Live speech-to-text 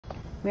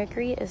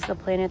Mercury is the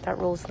planet that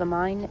rules the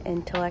mind,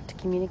 intellect,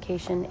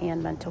 communication,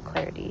 and mental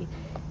clarity.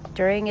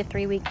 During a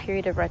 3-week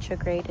period of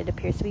retrograde, it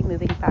appears to be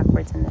moving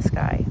backwards in the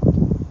sky.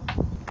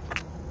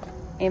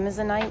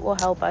 Amazonite will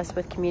help us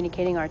with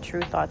communicating our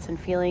true thoughts and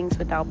feelings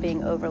without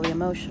being overly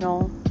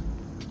emotional,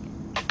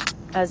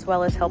 as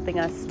well as helping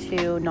us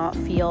to not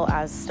feel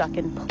as stuck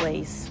in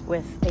place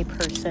with a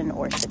person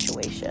or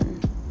situation.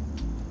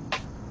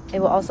 It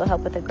will also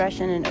help with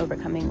aggression and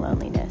overcoming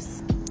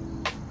loneliness.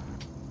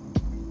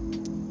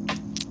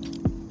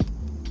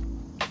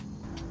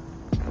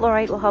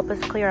 Fluorite will help us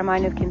clear our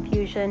mind of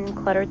confusion,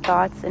 cluttered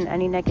thoughts, and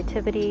any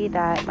negativity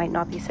that might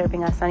not be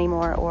serving us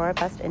anymore or our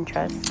best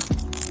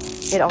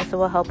interests. It also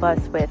will help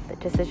us with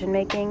decision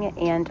making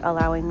and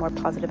allowing more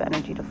positive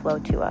energy to flow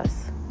to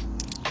us.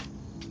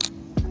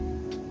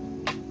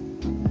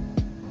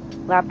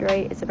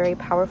 Labradorite is a very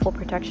powerful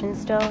protection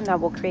stone that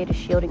will create a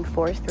shielding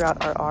force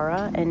throughout our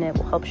aura, and it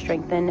will help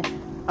strengthen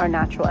our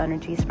natural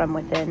energies from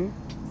within.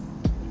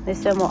 This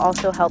stone will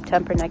also help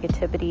temper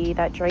negativity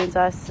that drains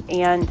us,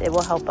 and it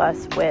will help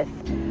us with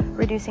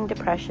reducing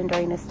depression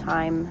during this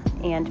time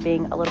and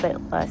being a little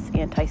bit less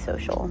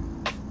antisocial.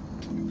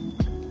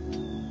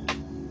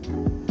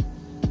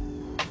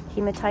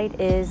 Hematite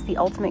is the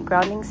ultimate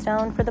grounding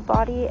stone for the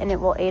body, and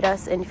it will aid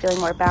us in feeling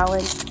more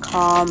balanced,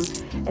 calm,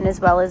 and as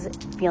well as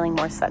feeling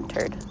more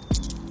centered.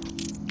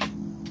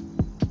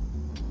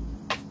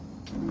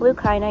 Blue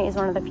kyanite is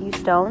one of the few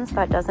stones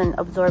that doesn't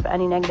absorb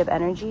any negative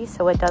energy,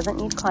 so it doesn't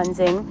need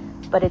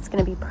cleansing, but it's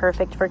going to be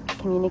perfect for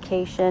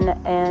communication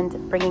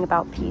and bringing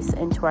about peace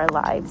into our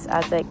lives,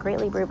 as it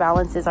greatly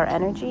rebalances our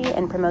energy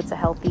and promotes a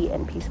healthy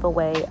and peaceful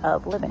way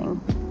of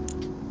living.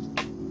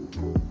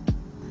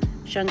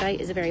 Shungite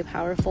is a very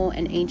powerful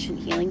and ancient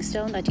healing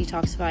stone that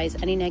detoxifies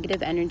any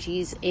negative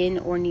energies in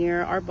or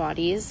near our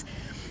bodies.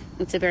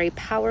 It's a very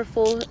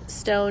powerful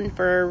stone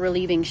for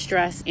relieving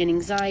stress and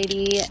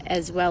anxiety,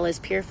 as well as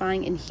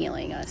purifying and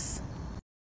healing us.